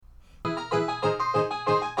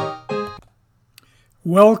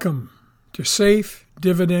Welcome to Safe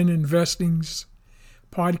Dividend Investing's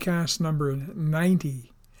podcast number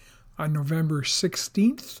 90 on November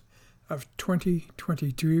 16th of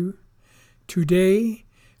 2022. Today,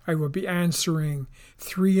 I will be answering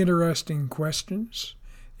 3 interesting questions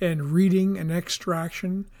and reading an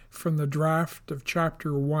extraction from the draft of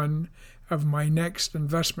Chapter 1 of my next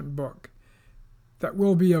investment book that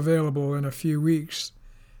will be available in a few weeks.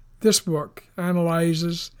 This book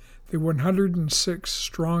analyzes the 106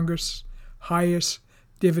 strongest, highest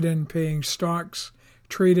dividend-paying stocks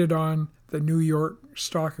traded on the New York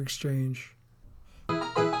Stock Exchange.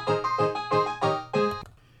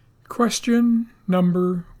 Question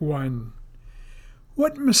number 1.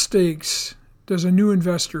 What mistakes does a new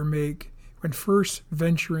investor make when first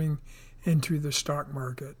venturing into the stock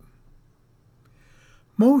market?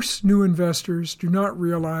 Most new investors do not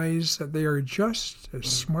realize that they are just as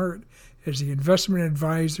smart as the investment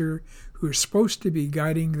advisor who is supposed to be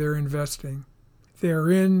guiding their investing. They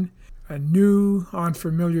are in a new,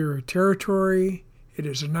 unfamiliar territory. It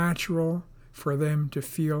is natural for them to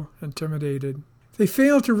feel intimidated. They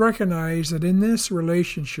fail to recognize that in this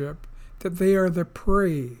relationship that they are the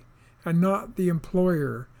prey and not the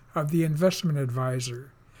employer of the investment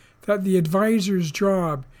advisor, that the advisor's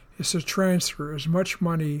job is to transfer as much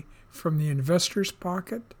money from the investor's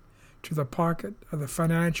pocket to the pocket of the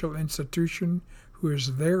financial institution who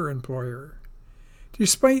is their employer.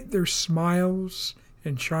 Despite their smiles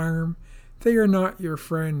and charm, they are not your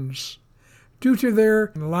friends. Due to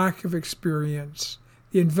their lack of experience,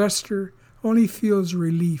 the investor only feels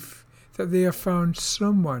relief that they have found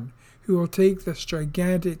someone who will take this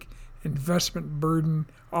gigantic investment burden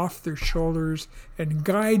off their shoulders and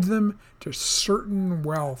guide them to certain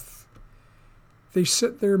wealth. They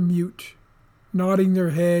sit there mute, nodding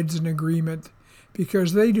their heads in agreement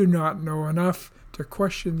because they do not know enough to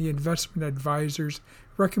question the investment advisor's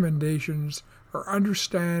recommendations or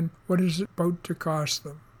understand what it is about to cost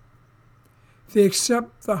them. They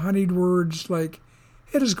accept the honeyed words like,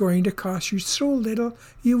 "It is going to cost you so little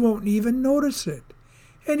you won't even notice it.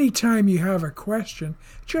 Anytime you have a question,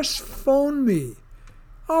 just phone me.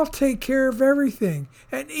 I'll take care of everything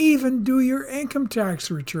and even do your income tax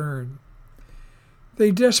return."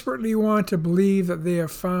 They desperately want to believe that they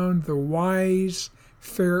have found the wise,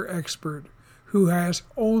 fair expert who has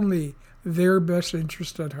only their best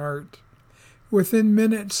interest at heart. Within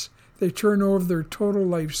minutes, they turn over their total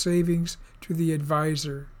life savings to the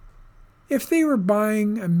advisor. If they were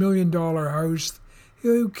buying $1 million house, they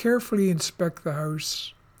would carefully inspect the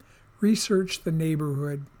house, research the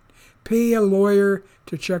neighborhood, pay a lawyer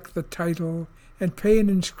to check the title, and pay an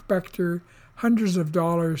inspector hundreds of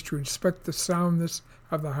dollars to inspect the soundness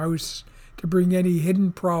of the house to bring any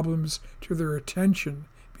hidden problems to their attention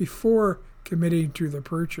before committing to the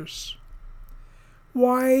purchase.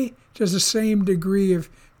 Why does the same degree of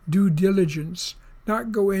due diligence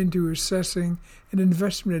not go into assessing an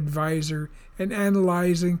investment advisor and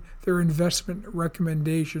analyzing their investment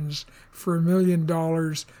recommendations for $1 million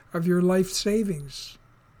of your life savings?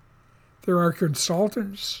 There are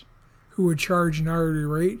consultants who would charge an hourly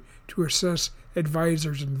rate to assess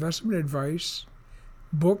advisors' investment advice.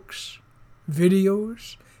 Books,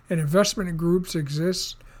 videos, and investment groups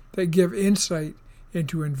exist that give insight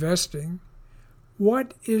into investing.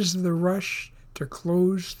 What is the rush to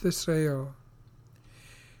close the sale?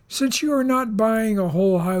 Since you are not buying a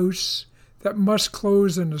whole house that must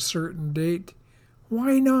close on a certain date,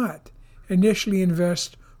 why not initially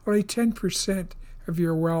invest only 10% of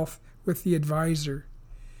your wealth with the advisor?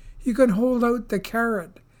 You can hold out the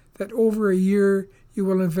carrot that over a year you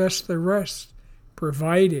will invest the rest,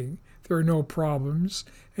 providing there are no problems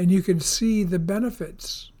and you can see the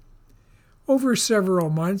benefits. Over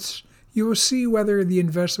several months, you will see whether the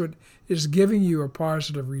investment is giving you a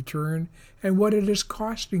positive return and what it is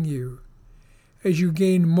costing you. As you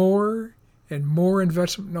gain more and more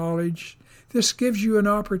investment knowledge, this gives you an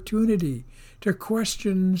opportunity to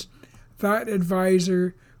question that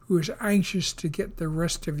advisor who is anxious to get the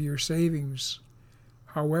rest of your savings.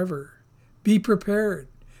 However, be prepared.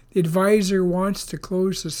 The advisor wants to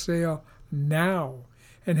close the sale now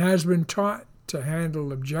and has been taught to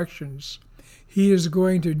handle objections. He is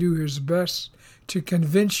going to do his best to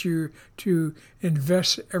convince you to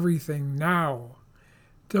invest everything now.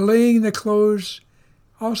 Delaying the close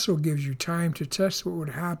also gives you time to test what would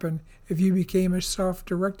happen if you became a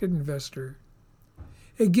self-directed investor.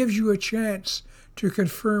 It gives you a chance to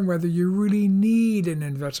confirm whether you really need an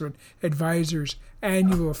investment advisor's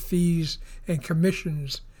annual fees and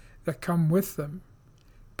commissions that come with them.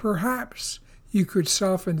 Perhaps you could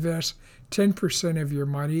self-invest 10% of your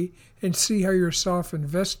money and see how your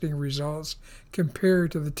self-investing results compare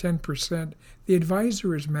to the 10% the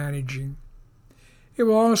advisor is managing. It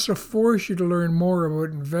will also force you to learn more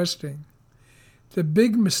about investing. The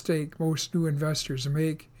big mistake most new investors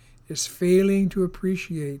make is failing to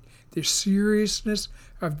appreciate the seriousness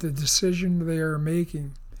of the decision they are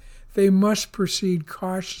making. They must proceed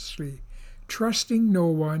cautiously, trusting no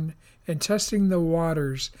one and testing the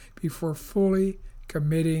waters before fully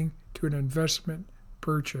committing to an investment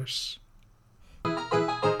purchase.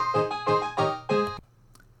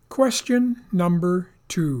 Question number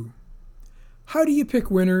 2. How do you pick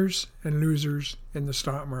winners and losers in the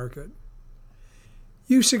stock market?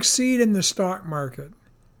 You succeed in the stock market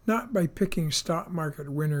not by picking stock market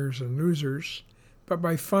winners and losers, but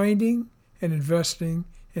by finding and investing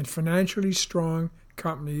in financially strong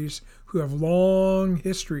companies who have long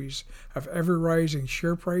histories of ever-rising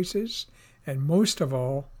share prices and, most of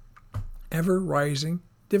all, ever-rising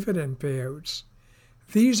dividend payouts.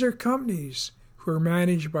 These are companies who are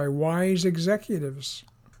managed by wise executives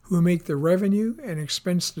who make the revenue and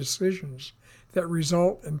expense decisions that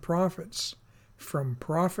result in profits. From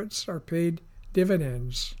profits are paid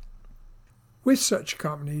dividends. With such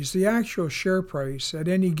companies, the actual share price at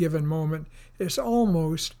any given moment is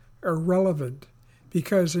almost irrelevant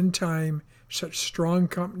because in time, such strong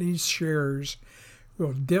companies' shares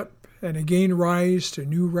will dip and again rise to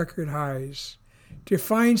new record highs. To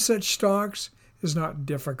find such stocks is not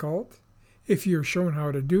difficult if you're shown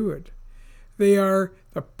how to do it. They are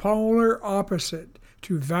the polar opposite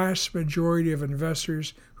to vast majority of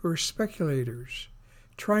investors who are speculators,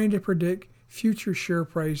 trying to predict future share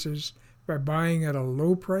prices by buying at a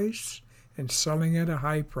low price and selling at a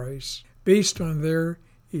high price based on their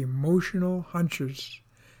emotional hunches.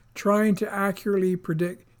 Trying to accurately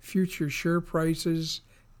predict future share prices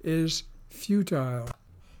is futile.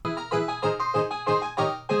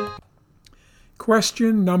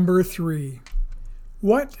 Question number 3.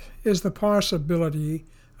 What is the possibility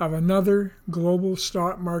of another global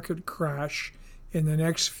stock market crash in the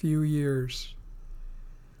next few years?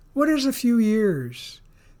 What is a few years?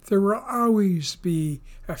 There will always be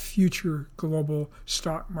a future global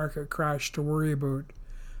stock market crash to worry about,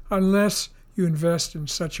 unless you invest in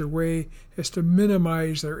such a way as to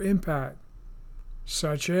minimize their impact,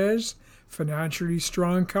 such as financially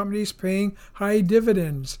strong companies paying high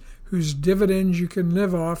dividends, whose dividends you can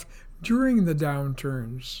live off during the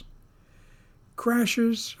downturns.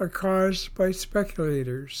 Crashes are caused by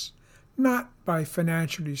speculators, not by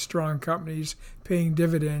financially strong companies paying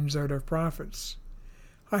dividends out of profits.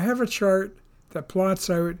 I have a chart that plots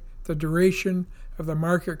out the duration of the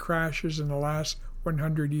market crashes in the last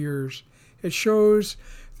 100 years. It shows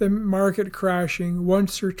the market crashing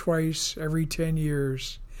once or twice every 10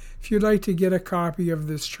 years. If you'd like to get a copy of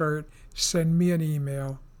this chart, send me an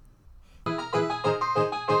email.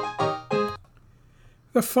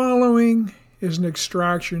 The following is an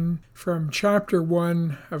extraction from Chapter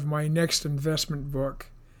 1 of my next investment book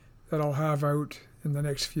that I'll have out in the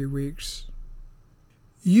next few weeks.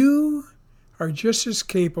 You are just as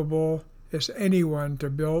capable as anyone to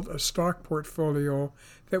build a stock portfolio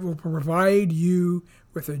that will provide you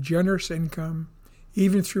with a generous income,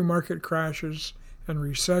 even through market crashes and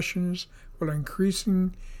recessions, while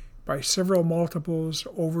increasing by several multiples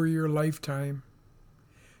over your lifetime.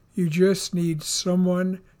 You just need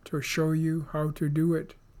someone to show you how to do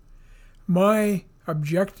it. My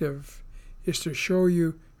objective is to show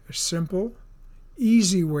you a simple,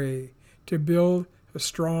 easy way to build a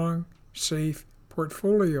strong, safe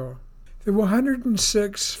portfolio. The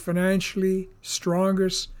 106 financially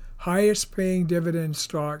strongest, highest paying dividend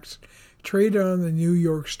stocks traded on the New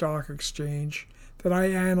York Stock Exchange that I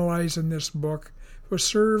analyze in this book will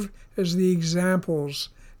serve as the examples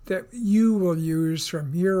that you will use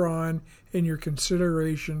from here on in your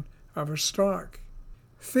consideration of a stock.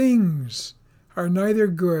 Things are neither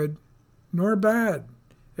good nor bad,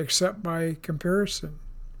 except by comparison.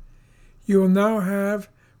 You will now have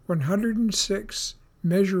 106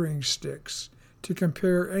 measuring sticks to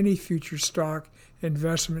compare any future stock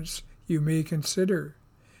investments you may consider.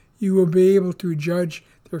 You will be able to judge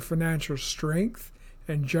their financial strength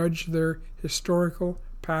and judge their historical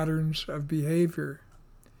patterns of behavior.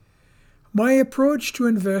 My approach to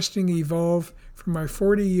investing evolved from my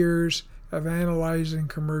 40 years of analyzing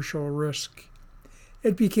commercial risk.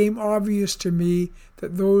 It became obvious to me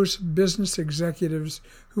that those business executives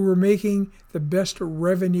who were making the best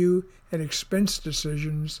revenue and expense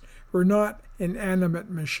decisions were not inanimate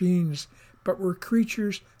machines, but were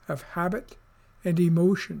creatures of habit and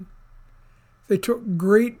emotion. They took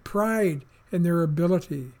great pride in their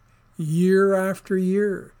ability, year after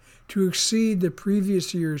year, to exceed the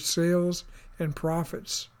previous year's sales and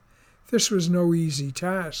profits. This was no easy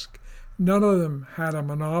task. None of them had a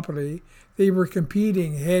monopoly. They were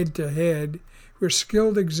competing head-to-head with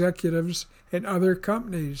skilled executives in other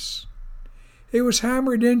companies. It was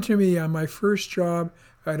hammered into me on my first job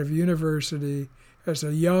out of university as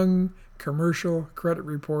a young commercial credit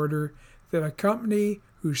reporter that a company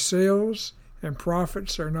whose sales and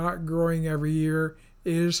profits are not growing every year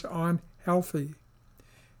is unhealthy.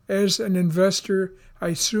 As an investor,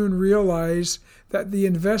 I soon realized that the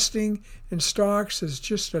investing in stocks is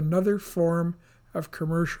just another form of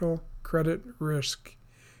commercial credit risk.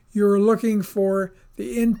 You're looking for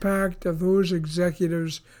the impact of those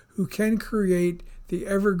executives who can create the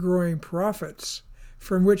ever-growing profits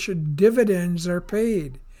from which dividends are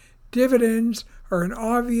paid. Dividends are an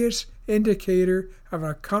obvious indicator of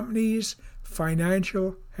a company's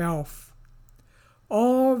financial health.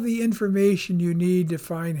 All the information you need to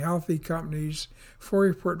find healthy companies for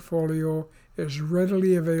your portfolio is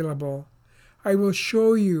readily available. I will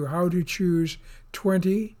show you how to choose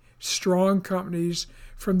 20 strong companies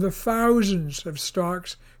from the thousands of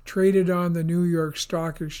stocks traded on the New York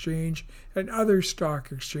Stock Exchange and other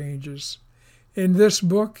stock exchanges. In this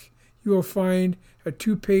book, you will find a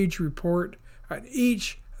 2-page report on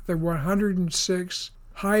each of the 106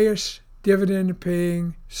 highest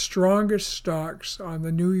dividend-paying, strongest stocks on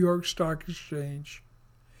the New York Stock Exchange.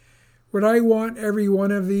 Would I want every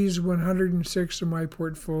one of these 106 in my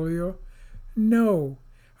portfolio? No.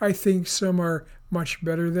 I think some are much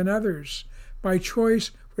better than others. My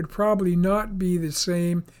choice would probably not be the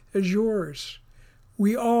same as yours.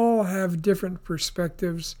 We all have different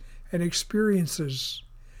perspectives and experiences.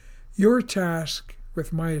 Your task,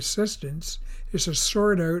 with my assistance, is to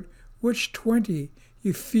sort out which 20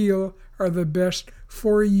 you feel are the best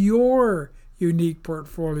for your unique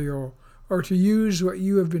portfolio, or to use what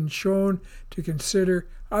you have been shown to consider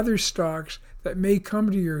other stocks that may come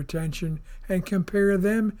to your attention and compare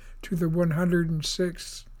them to the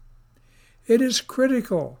 106. It is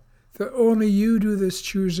critical that only you do this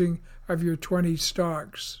choosing of your 20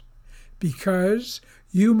 stocks, because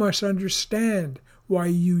you must understand why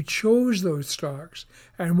you chose those stocks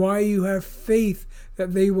and why you have faith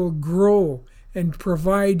that they will grow and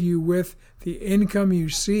provide you with the income you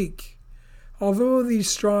seek. Although these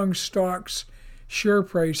strong stocks' share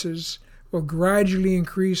prices will gradually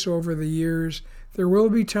increase over the years, there will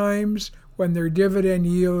be times when their dividend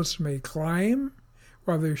yields may climb,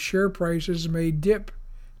 while their share prices may dip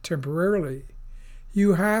temporarily.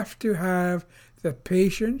 You have to have the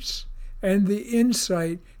patience and the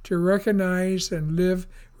insight to recognize and live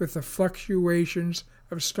with the fluctuations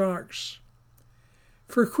of stocks.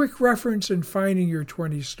 For quick reference in finding your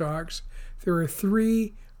 20 stocks, there are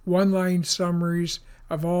 3 one-line summaries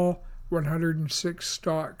of all 106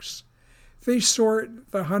 stocks. They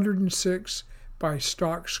sort the 106 by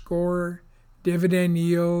stock score, dividend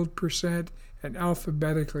yield percent, and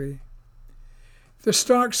alphabetically. The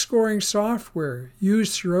stock scoring software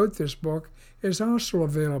used throughout this book is also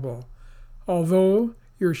available. Although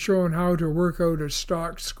you're shown how to work out a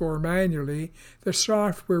stock score manually, the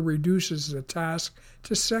software reduces the task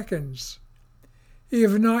to seconds. If you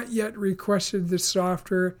have not yet requested this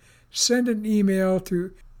software, send an email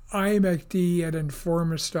to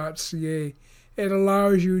imacd@informus.ca. It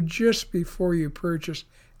allows you just before you purchase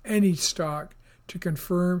any stock to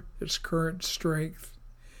confirm its current strength.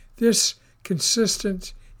 This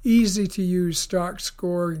consistent, easy-to-use stock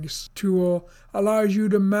scoring tool allows you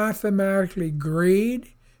to mathematically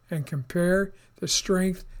grade and compare the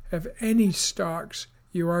strength of any stocks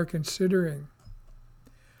you are considering.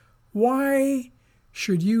 Why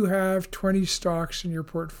should you have 20 stocks in your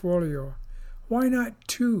portfolio? Why not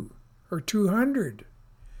 2 or 200?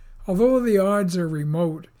 Although the odds are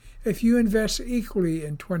remote, if you invest equally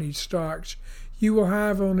in 20 stocks, you will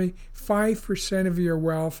have only 5% of your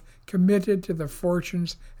wealth committed to the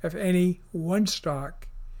fortunes of any one stock.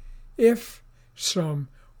 If some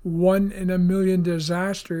 1 in a million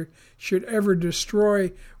disaster should ever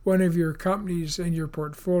destroy one of your companies in your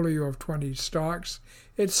portfolio of 20 stocks,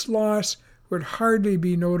 its loss would hardly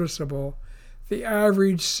be noticeable. The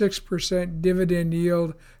average 6% dividend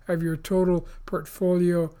yield of your total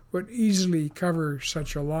portfolio would easily cover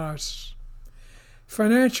such a loss.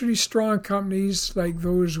 Financially strong companies like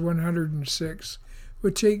those 106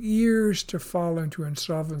 would take years to fall into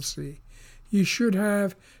insolvency. You should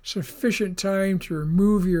have sufficient time to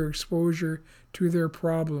remove your exposure to their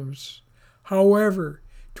problems. However,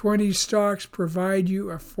 20 stocks provide you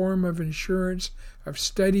a form of insurance of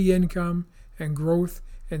steady income and growth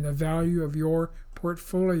in the value of your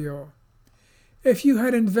portfolio. If you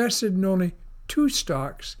had invested in only 2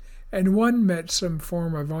 stocks and one met some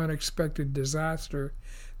form of unexpected disaster,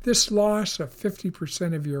 this loss of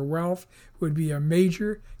 50% of your wealth would be a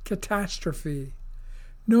major catastrophe.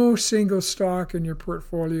 No single stock in your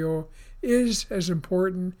portfolio is as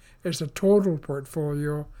important as the total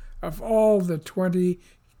portfolio of all the 20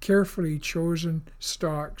 carefully chosen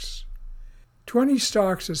stocks. 20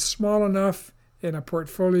 stocks is small enough in a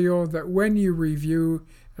portfolio that when you review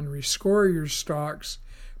and rescore your stocks,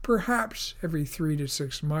 perhaps every 3 to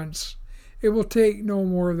 6 months, it will take no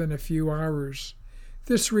more than a few hours.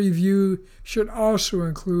 This review should also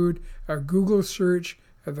include a Google search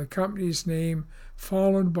of the company's name,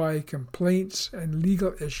 followed by complaints and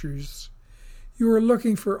legal issues. You are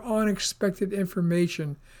looking for unexpected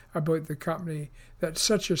information about the company that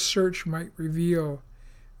such a search might reveal.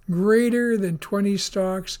 Greater than 20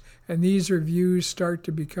 stocks, and these reviews start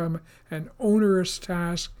to become an onerous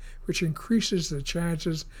task, which increases the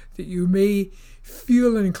chances that you may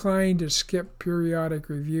feel inclined to skip periodic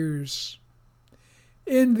reviews.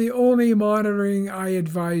 The only monitoring I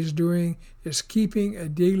advise doing is keeping a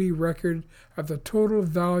daily record of the total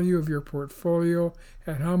value of your portfolio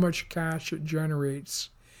and how much cash it generates.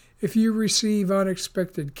 If you receive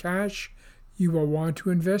unexpected cash, you will want to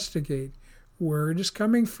investigate where it is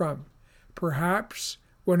coming from. Perhaps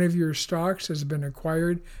one of your stocks has been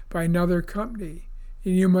acquired by another company,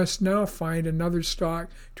 and you must now find another stock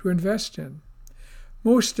to invest in.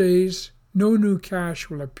 Most days, no new cash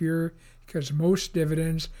will appear because most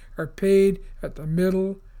dividends are paid at the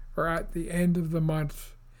middle or at the end of the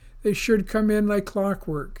month. They should come in like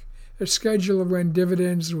clockwork. A schedule of when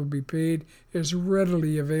dividends will be paid is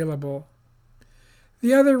readily available.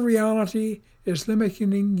 The other reality is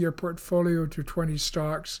limiting your portfolio to 20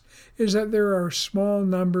 stocks is that there are a small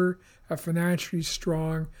number of financially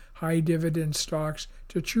strong, high-dividend stocks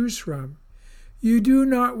to choose from. You do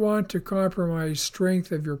not want to compromise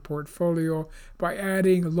strength of your portfolio by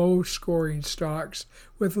adding low-scoring stocks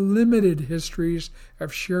with limited histories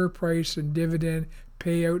of share price and dividend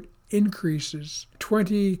payout increases.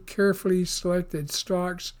 20 carefully selected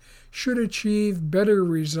stocks should achieve better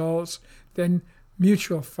results than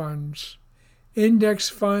mutual funds. Index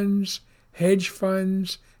funds, hedge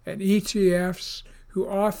funds, and ETFs who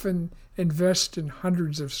often invest in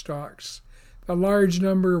hundreds of stocks. The large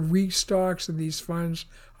number of weak stocks in these funds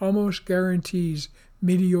almost guarantees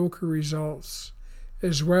mediocre results.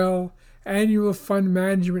 As well, annual fund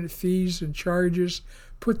management fees and charges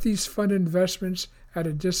put these fund investments at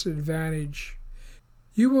a disadvantage.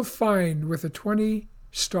 You will find with a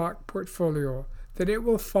 20-stock portfolio that it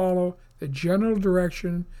will follow the general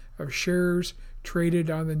direction of shares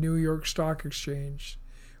traded on the New York Stock Exchange.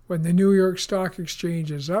 When the New York Stock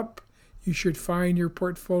Exchange is up, you should find your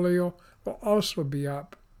portfolio will also be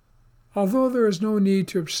up. Although there is no need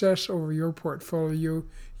to obsess over your portfolio,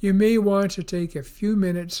 you may want to take a few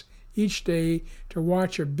minutes each day to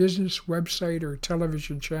watch a business website or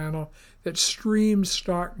television channel that streams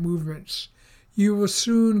stock movements. You will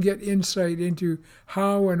soon get insight into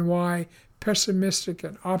how and why pessimistic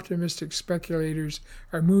and optimistic speculators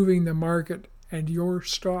are moving the market and your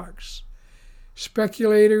stocks.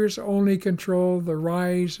 Speculators only control the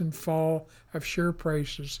rise and fall of share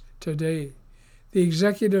prices today. The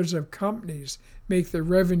executives of companies make the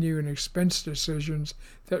revenue and expense decisions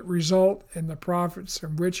that result in the profits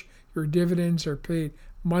in which your dividends are paid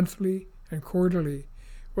monthly and quarterly.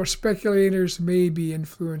 While speculators may be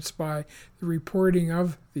influenced by the reporting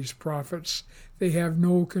of these profits, they have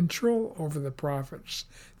no control over the profits.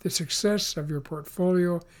 The success of your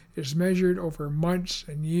portfolio is measured over months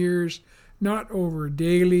and years, not over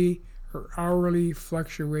daily or hourly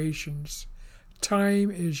fluctuations. Time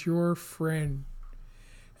is your friend.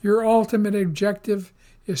 Your ultimate objective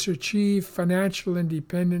is to achieve financial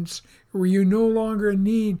independence where you no longer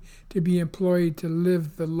need to be employed to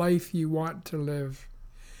live the life you want to live.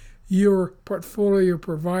 Your portfolio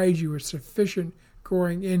provides you with sufficient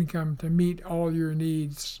growing income to meet all your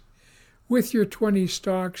needs. With your 20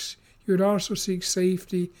 stocks, you would also seek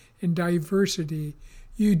safety and diversity.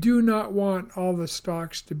 You do not want all the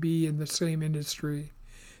stocks to be in the same industry.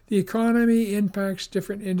 The economy impacts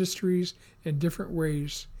different industries in different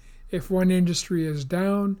ways. If one industry is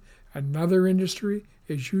down, another industry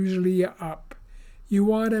is usually up. You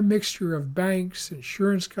want a mixture of banks,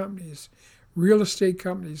 insurance companies, real estate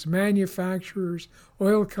companies, manufacturers,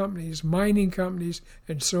 oil companies, mining companies,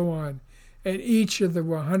 and so on. In each of the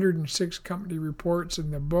 106 company reports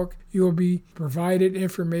in the book, you will be provided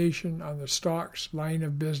information on the stock's line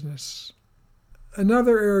of business.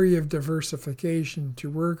 Another area of diversification to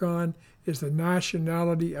work on is the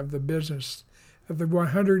nationality of the business. Of the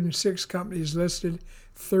 106 companies listed,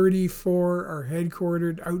 34 are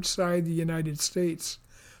headquartered outside the United States,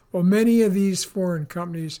 while many of these foreign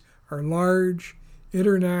companies are large,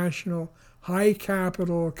 international, high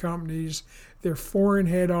capital companies. Their foreign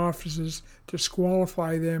head offices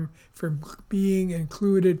disqualify them from being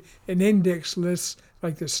included in index lists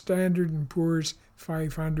like the Standard & Poor's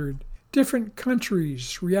 500. Different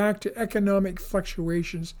countries react to economic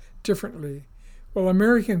fluctuations differently. While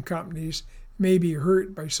American companies may be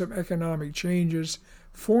hurt by some economic changes,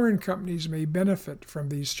 foreign companies may benefit from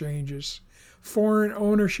these changes. Foreign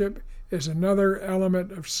ownership is another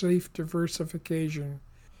element of safe diversification.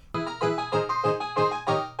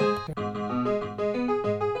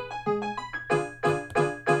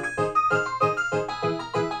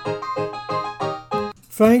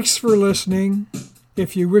 Thanks for listening.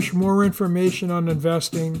 If you wish more information on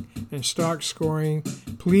investing and stock scoring,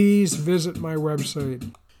 please visit my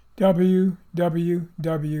website,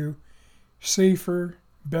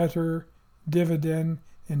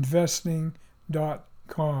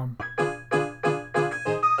 www.saferbetterdividendinvesting.com.